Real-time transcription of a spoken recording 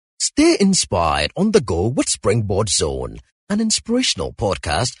Stay inspired on the go with Springboard Zone, an inspirational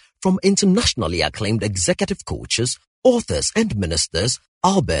podcast from internationally acclaimed executive coaches, authors and ministers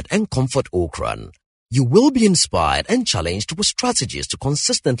Albert and Comfort Okran. You will be inspired and challenged with strategies to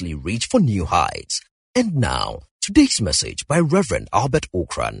consistently reach for new heights. And now, today's message by Reverend Albert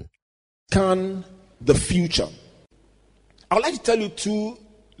Okran. Can the future? I would like to tell you two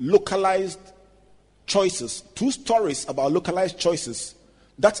localized choices, two stories about localized choices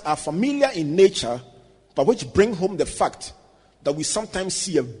that are familiar in nature, but which bring home the fact that we sometimes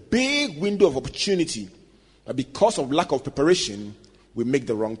see a big window of opportunity, but because of lack of preparation, we make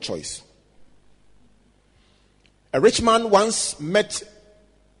the wrong choice. A rich man once met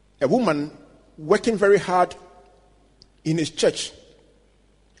a woman working very hard in his church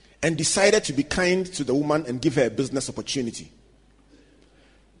and decided to be kind to the woman and give her a business opportunity.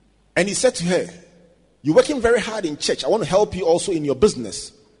 And he said to her, "You're working very hard in church. I want to help you also in your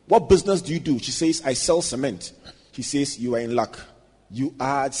business. What business do you do?" She says, "I sell cement." He says, "You are in luck. You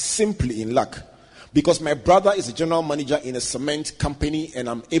are simply in luck. Because my brother is a general manager in a cement company and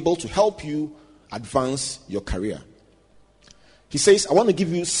I'm able to help you advance your career." He says, "I want to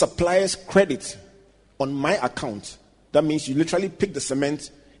give you supplier's credit on my account." That means you literally pick the cement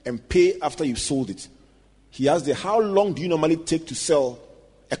and pay after you've sold it. He asked her, "How long do you normally take to sell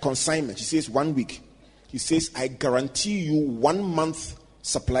a consignment?" She says, 1 week. He says, "I guarantee you 1 month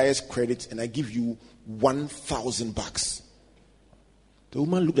supplier's credit and I give you $1,000. The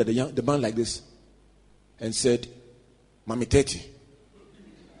woman looked at the man like this and said, "Mami 30.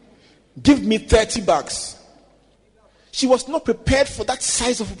 Give me $30. She was not prepared for that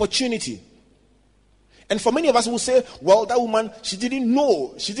size of opportunity. And for many of us who say, "Well, that woman, she didn't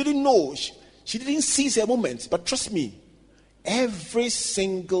know. She didn't seize her moment." But trust me, every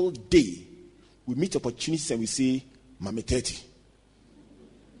single day, we meet opportunities and we say, "Mami 30.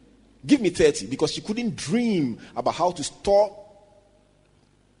 Give me 30, because she couldn't dream about how to store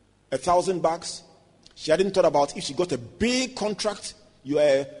 $1,000. She hadn't thought about if she got a big contract. You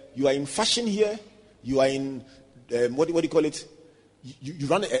are in fashion here. You are in, what do you call it? You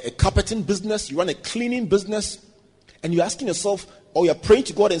run a carpeting business. You run a cleaning business. And you're asking yourself, or you're praying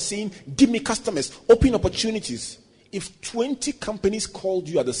to God and saying, "Give me customers, open opportunities." If 20 companies called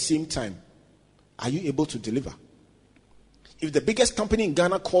you at the same time, are you able to deliver? If the biggest company in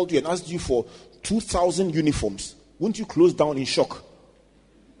Ghana called you and asked you for 2,000 uniforms, wouldn't you close down in shock?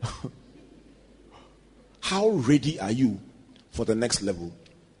 How ready are you for the next level?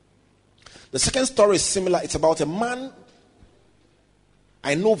 The second story is similar. It's about a man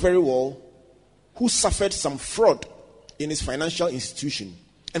I know very well who suffered some fraud in his financial institution,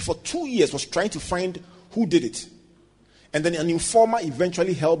 and for 2 years was trying to find who did it. And then an informer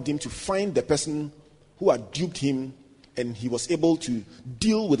eventually helped him to find the person who had duped him, and he was able to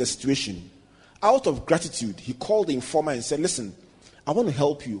deal with the situation. Out of gratitude, he called the informer and said, "Listen, I want to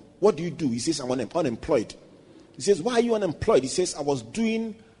help you. What do you do?" He says, "I'm unemployed." He says, "Why are you unemployed?" He says, "I was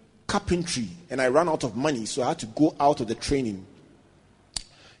doing carpentry and I ran out of money, so I had to go out of the training."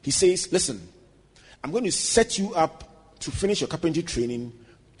 He says, "Listen, I'm going to set you up to finish your carpentry training,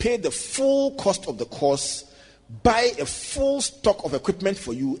 pay the full cost of the course, buy a full stock of equipment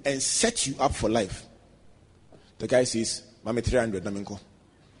for you, and set you up for life." The guy says, "Mami 300, Naminko."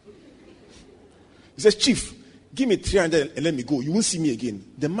 He says, "Chief, give me 300 and let me go. You won't see me again."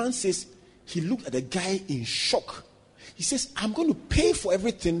 The man says, he looked at the guy in shock. He says, "I'm going to pay for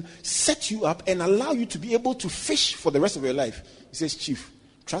everything, set you up, and allow you to be able to fish for the rest of your life." He says, "Chief,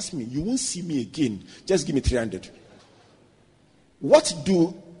 trust me, you won't see me again. Just give me 300. What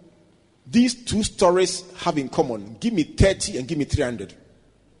do these two stories have in common? Give me 30 and give me 300.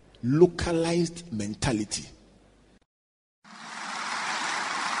 Localized mentality.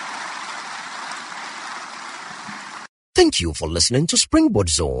 Thank you for listening to Springboard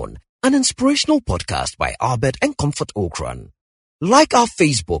Zone, an inspirational podcast by Albert and Comfort Okran. Like our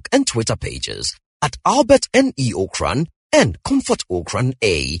Facebook and Twitter pages at Albert N.E. Okran and Comfort Okran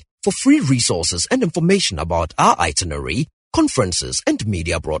A for free resources and information about our itinerary, conferences, and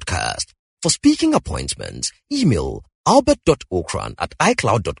media broadcast. For speaking appointments, email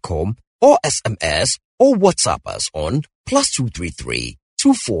albert.okran@icloud.com or SMS or WhatsApp us on +233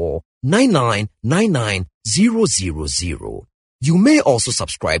 24 99 99 000. You may also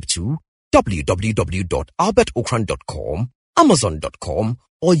subscribe to www.albertokran.com, amazon.com,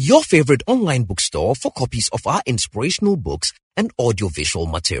 or your favorite online bookstore for copies of our inspirational books and audiovisual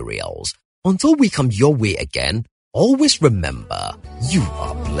materials. Until we come your way again, always remember, you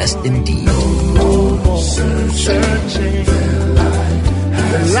are blessed indeed. Searching,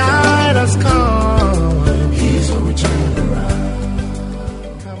 the light has come.